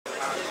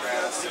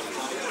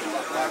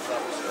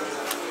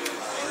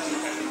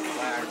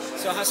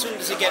So how soon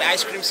does it get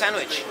ice cream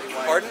sandwich?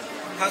 Pardon?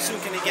 How soon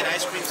can it get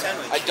ice cream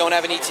sandwich? I don't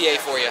have an ETA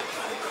for you.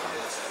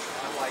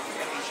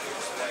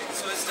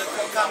 So it's the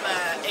Qualcomm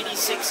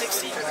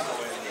 8660?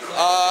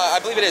 I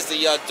believe it is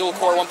the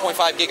dual-core 1.5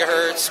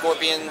 gigahertz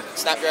Scorpion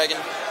Snapdragon.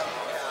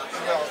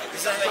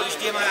 Is that an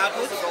HDMI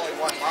output?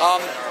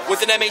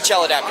 With an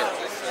MHL adapter.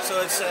 So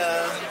it's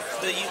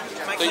the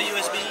micro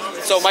USB?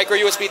 So micro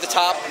USB at the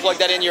top, plug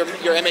that in your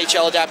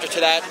MHL adapter to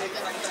that.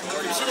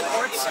 Do you see the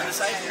ports on the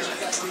side?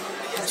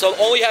 So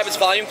all you have is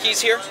volume keys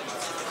here,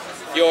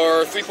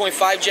 your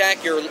 3.5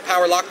 jack, your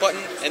power lock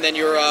button, and then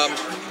your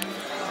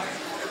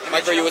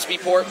micro USB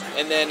port.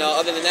 And then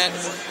other than that,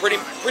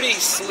 pretty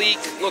sleek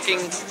looking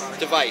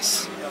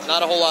device.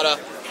 Not a whole lot of...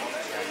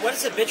 What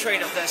is the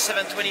bitrate of the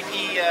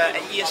 720p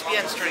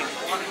ESPN stream?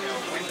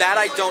 That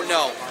I don't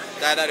know.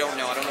 I don't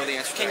know the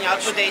answer. Can you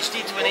output the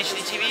HD to an HD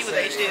TV with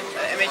HD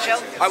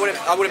MHL?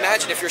 I would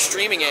imagine if you're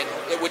streaming it,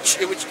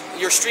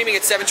 you're streaming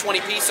at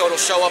 720p, so it'll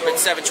show up at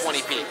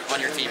 720p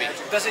on your TV.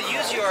 Does it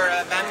use your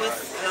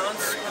bandwidth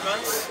allowance per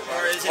month,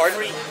 or is it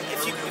free?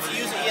 If you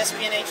use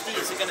ESPN HD,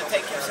 is it going to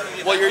take care of some of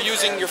your? Well, you're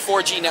using your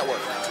 4G network,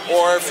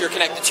 or if you're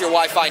connected to your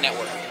Wi-Fi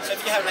network. So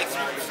if you have like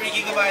 3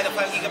 gigabyte or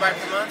 5 gigabyte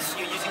per month,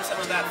 you're using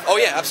some of that. Oh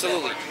yeah,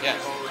 absolutely, yeah.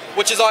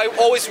 Which is I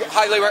always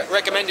highly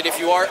recommended if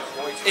you are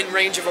in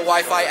range of a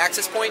Wi-Fi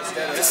access point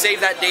to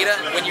save that data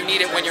when you need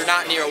it when you're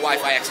not near a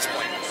Wi-Fi access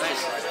point. Nice.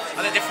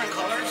 Are they different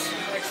colors?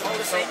 All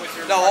the same?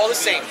 No, all the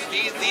same.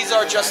 These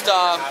are just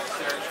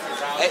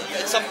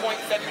at some point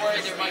in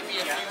February there might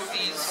be a few of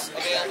these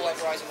available at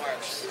Verizon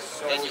Wireless.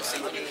 And you'll see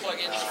when you plug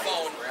in the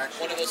phone,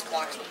 one of those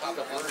clocks will pop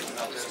up on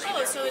the screen.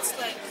 Oh, so it's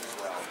like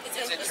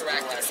it's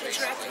interactive. It's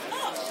interactive.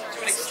 Oh,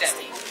 To an extent.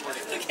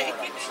 okay.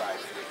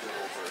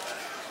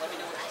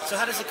 So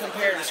how does it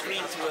compare the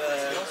screen to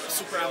a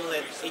Super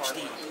AMOLED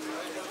HD?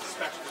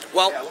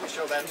 Well,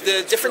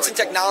 the difference in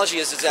technology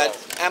is that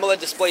AMOLED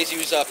displays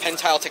use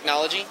pen-tile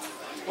technology,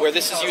 where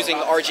this is using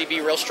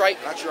RGB real stripe.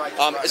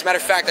 As a matter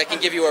of fact, I can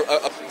give you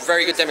a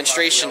very good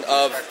demonstration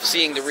of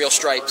seeing the real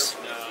stripes.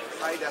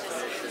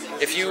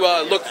 If you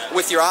look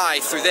with your eye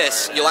through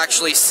this, you'll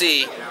actually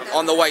see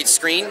on the white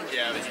screen.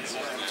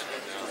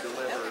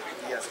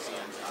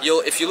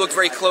 If you look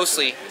very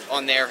closely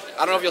on there,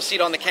 I don't know if you'll see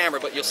it on the camera,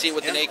 but you'll see it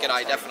with the naked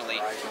eye, definitely.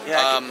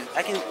 Yeah,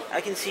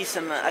 I can see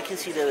some. I can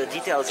see the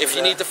details. If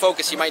you need to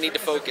focus, you might need to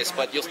focus.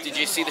 But did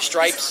you see the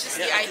stripes?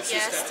 The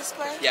IPS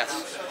display?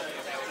 Yes.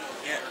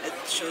 Yeah, it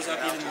shows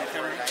up even in the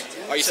camera.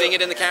 Are you seeing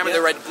it in the camera?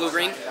 The red, blue,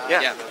 green.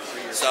 Yeah.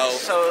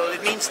 So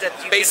it means that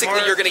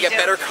basically you're going to get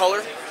better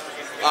color.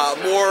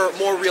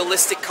 More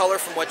realistic color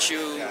from what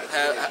you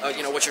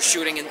what you're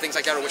shooting and things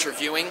like that, or what you're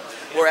viewing.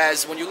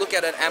 Whereas when you look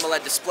at an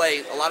AMOLED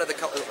display, a lot of the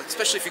color,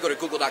 especially if you go to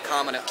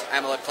Google.com and an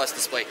AMOLED Plus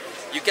display,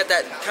 you get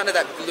that kind of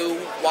that blue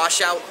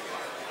washout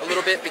a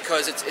little bit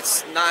because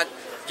it's not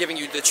giving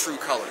you the true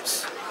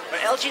colors. But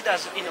LG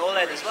does in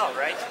OLED as well,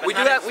 right? But we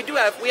have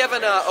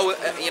an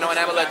an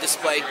AMOLED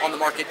display on the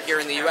market here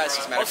in the U.S.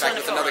 as a matter of fact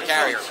with another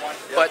carrier.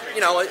 But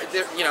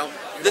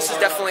this is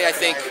definitely, I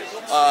think,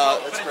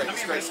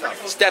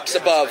 steps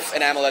above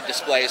an AMOLED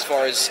display as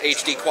far as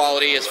HD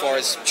quality, as far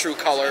as true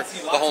color,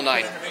 the whole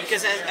nine.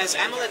 Because as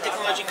AMOLED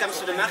technology comes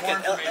to the market,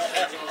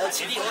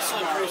 LCD also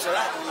improves a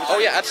lot. Oh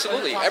yeah,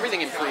 absolutely.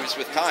 Everything improves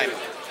with time.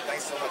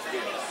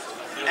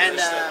 And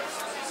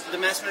the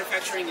mass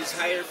manufacturing is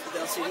higher for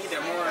the LCD. There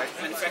are more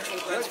manufacturing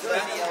plants for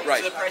that.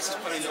 Right. So the price is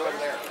probably lower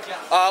there.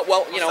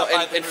 Well,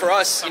 and for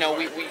us,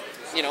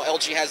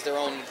 LG has their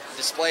own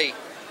display.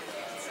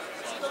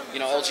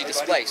 LG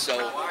display, so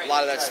a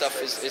lot of that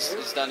stuff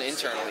is done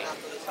internally.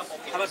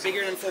 How about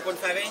bigger than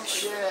 4.5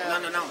 inch?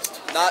 Not announced.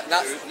 Not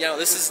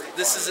this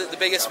is the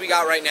biggest we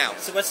got right now.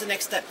 So what's the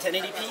next step?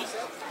 1080p?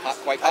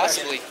 Quite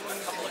possibly.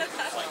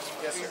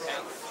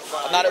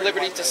 I'm not at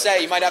liberty to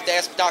say. You might have to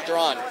ask Dr.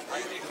 On.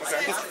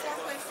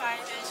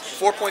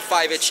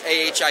 4.5 inch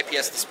AH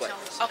IPS display.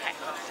 Okay.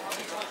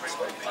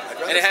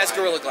 And it has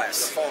Gorilla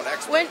Glass.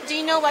 Do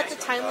you know what the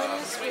time limit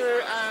is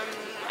for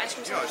ice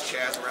cream sandwich?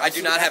 I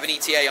do not have an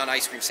ETA on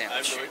ice cream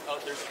sandwich.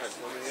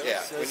 Yeah.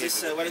 So is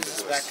this, what is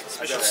this back?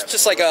 It's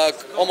just like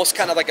almost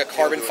kind of like a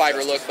carbon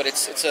fiber look, but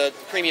it's a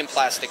premium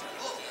plastic.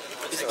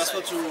 Is it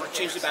possible to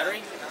change the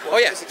battery? Oh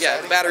yeah,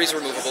 the battery's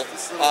removable.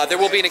 There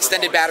will be an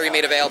extended battery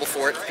made available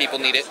for it if people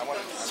need it.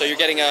 So you're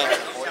getting a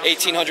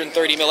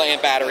 1830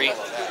 milliamp battery,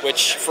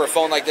 which for a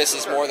phone like this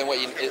is more than what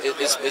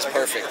is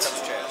perfect.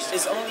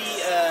 Is only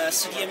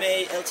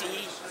CDMA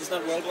LTE? Is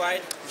not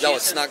worldwide? No,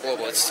 it's not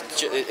global. It's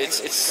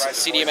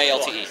CDMA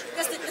LTE.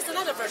 There's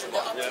another version, the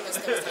Optimus.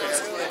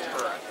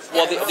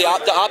 Well, the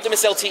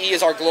Optimus LTE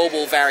is our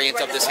global variant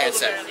of this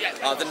handset.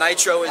 The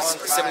Nitro is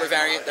a similar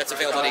variant that's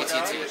available at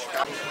AT&T.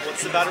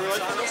 What's the battery life?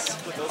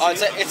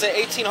 It's an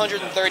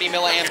 1830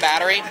 milliamp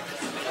battery.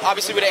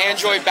 Obviously, with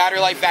Android, battery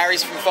life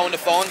varies from phone to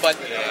phone, but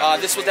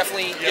this will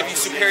definitely give you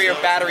superior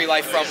battery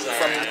life from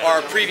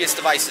our previous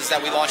devices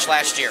that we launched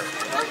last year.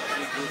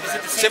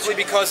 Simply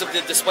because of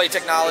the display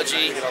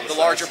technology, the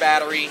larger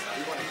battery,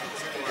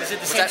 Is it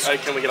the same?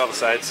 Can we get all the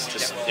sides?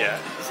 Just yeah.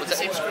 Is it the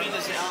same screen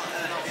as the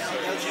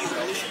LG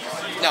Revolution?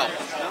 No,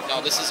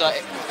 no. This is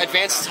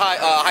advanced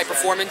high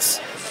performance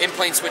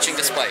in-plane switching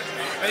display.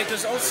 But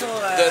there's also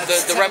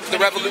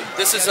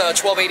This is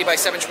 1280 by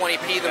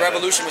 720p. The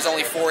Revolution was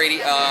only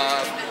 480.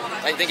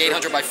 I think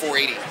 800 by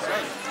 480.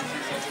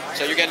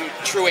 So you're getting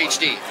true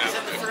HD. Is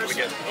that the first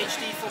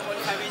HD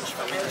 4.5 inch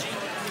from LG?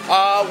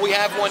 We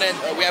have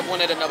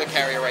one at another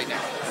carrier right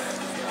now.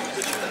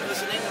 Which was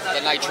the name of that?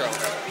 The Nitro.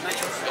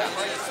 Nitro. Yeah.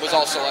 It was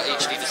also an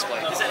HD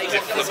display. Is that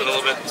exactly Flip it a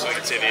little bit so we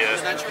can see the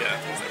Nitro? yeah.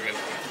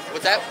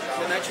 What's that?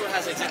 The Nitro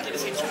has exactly the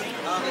same screen?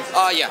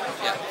 Yeah.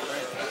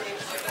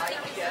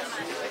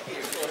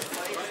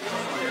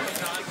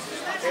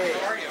 Hey,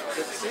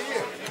 good to see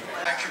you.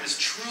 Spectrum is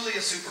truly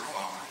a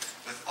superphone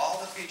with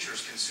all the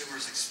features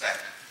consumers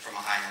expect from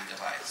a high-end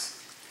device.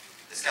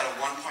 It's got a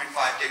 1.5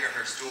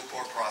 gigahertz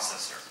dual-core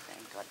processor.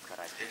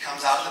 It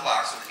comes out of the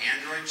box with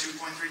Android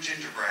 2.3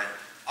 Gingerbread,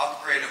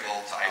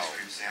 upgradable to ice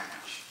cream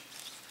sandwich.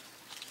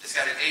 It's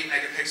got an 8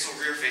 megapixel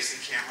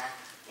rear-facing camera,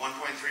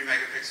 1.3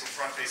 megapixel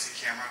front-facing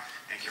camera,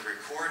 and can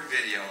record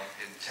video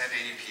in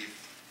 1080p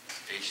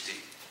HD.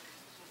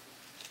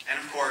 And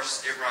of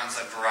course, it runs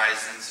on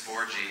Verizon's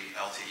 4G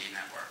LTE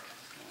network.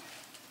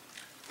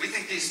 We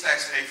think these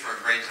specs make for a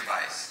great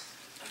device,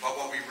 but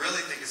what we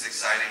really think is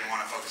exciting and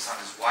want to focus on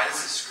is why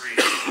does this screen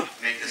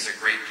make this a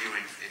great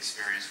viewing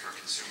experience for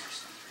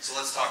consumers? So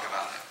let's talk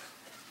about it.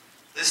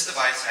 This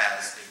device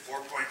has a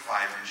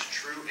 4.5-inch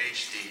true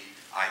HD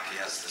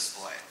IPS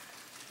display.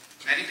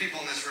 Many people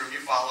in this room,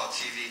 you follow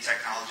TV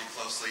technology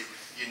closely,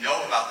 you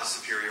know about the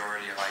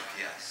superiority of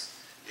IPS.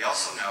 You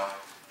also know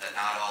that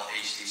not all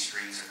HD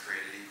screens are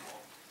created equal.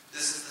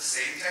 This is the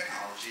same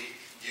technology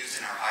used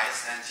in our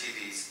ISN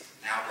TVs,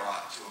 now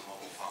brought to a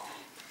mobile phone.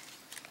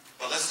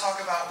 But let's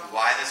talk about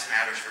why this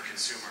matters for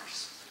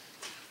consumers.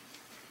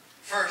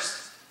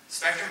 First,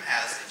 Spectrum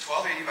has a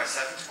 1280 by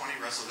 720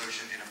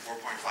 resolution in a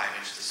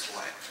 4.5-inch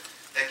display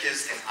that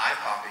gives an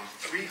eye-popping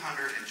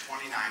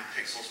 329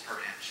 pixels per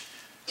inch.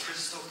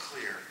 Crystal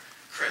clear,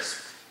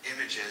 crisp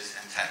images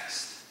and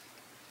text.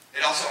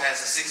 It also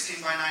has a 16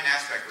 by 9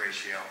 aspect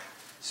ratio,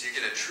 so you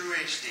get a true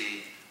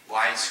HD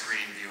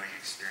widescreen viewing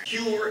experience.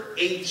 Pure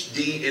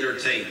HD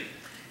entertainment.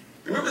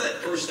 Remember that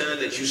first time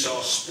that you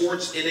saw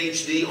sports in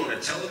HD on a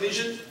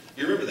television?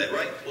 You remember that,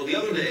 right? Well, the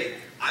other day,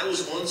 I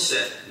was on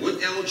set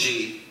with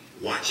LG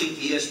watching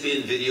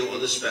ESPN video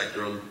on the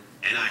Spectrum,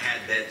 and I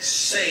had that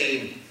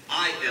same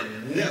I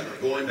am never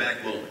going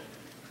back moment.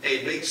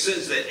 Hey, it makes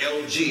sense that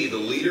LG, the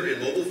leader in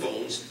mobile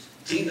phones,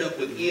 teamed up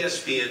with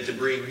ESPN to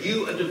bring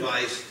you a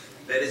device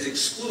that is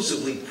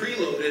exclusively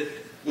preloaded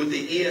with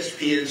the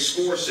ESPN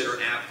Score Center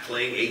app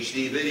playing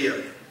HD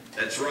video.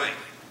 That's right,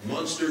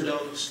 monster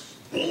dunks,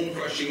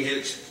 bone-crushing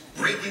hits,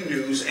 breaking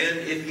news, and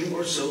if you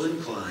are so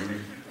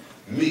inclined,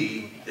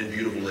 me in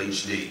beautiful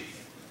HD.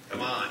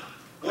 Come on,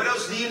 what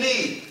else do you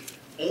need?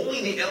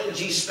 Only the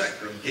LG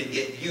Spectrum can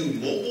get you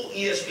mobile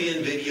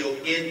ESPN video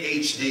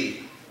in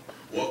HD.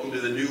 Welcome to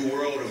the new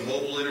world of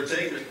mobile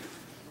entertainment.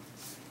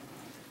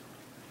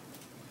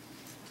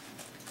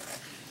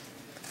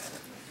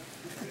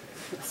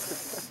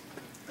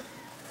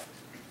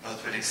 Well,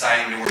 it's been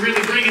exciting to work. We're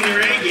really bringing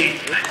their A game.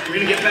 We're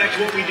going to get back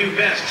to what we do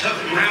best, tough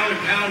ground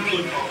and pound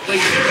football. Play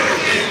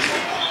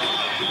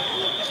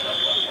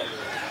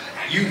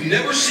You've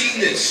never seen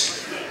this.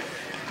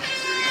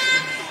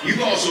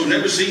 You've also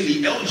never seen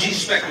the LG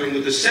Spectrum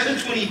with the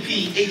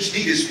 720p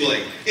HD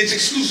display. It's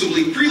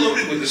exclusively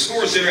preloaded with the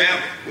Score Center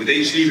app with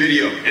HD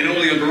video and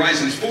only on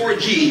Verizon's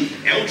 4G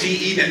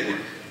LTE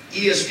network.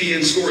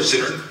 ESPN Score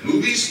Center,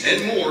 movies,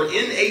 and more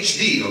in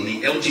HD on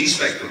the LG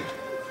Spectrum.